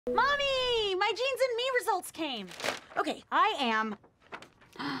Mommy! My genes and me results came. Okay, I am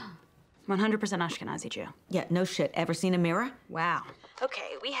 100% Ashkenazi Jew. Yeah, no shit. Ever seen a mirror? Wow.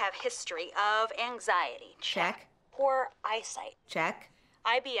 Okay, we have history of anxiety. Check. Poor eyesight. Check.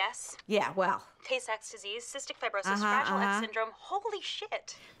 IBS. Yeah, well. Tay-Sachs disease, cystic fibrosis, Fragile X syndrome. Holy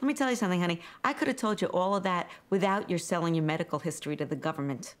shit. Let me tell you something, honey. I could have told you all of that without your selling your medical history to the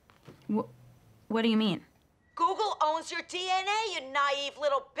government. What do you mean? Google owns your DNA, you naive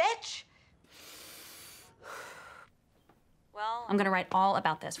little bitch. Well, I'm gonna write all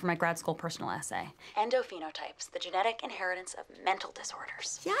about this for my grad school personal essay. Endophenotypes, the genetic inheritance of mental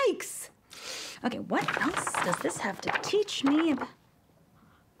disorders. Yikes. Okay, what else does this have to teach me about?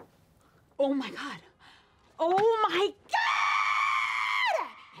 Oh my God. Oh my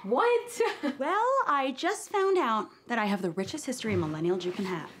God! What? Well, I just found out that I have the richest history a millennial Jew can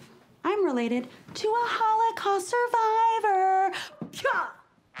have. I'm related to a Holocaust survivor. Gah!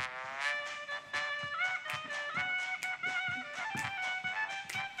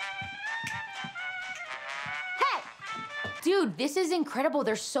 Dude, this is incredible.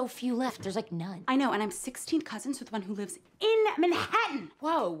 There's so few left. There's like none. I know, and I'm 16 cousins with one who lives in Manhattan.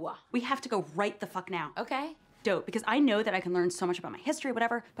 Whoa. We have to go right the fuck now. Okay. Dope, because I know that I can learn so much about my history,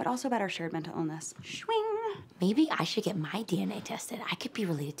 whatever, but also about our shared mental illness. Schwing. Maybe I should get my DNA tested. I could be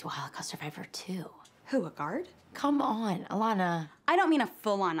related to a Holocaust survivor too. Who, a guard? Come on, Ilana. I don't mean a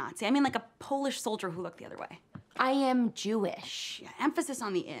full-on Nazi. I mean like a Polish soldier who looked the other way. I am Jewish. Yeah, emphasis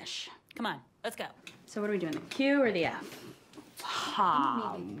on the ish. Come on, let's go. So what are we doing, the Q or the F?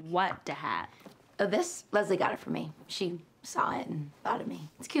 Ha, what the hat? Oh, this? Leslie got it for me. She saw it and thought of me.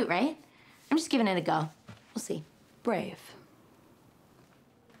 It's cute, right? I'm just giving it a go. We'll see. Brave.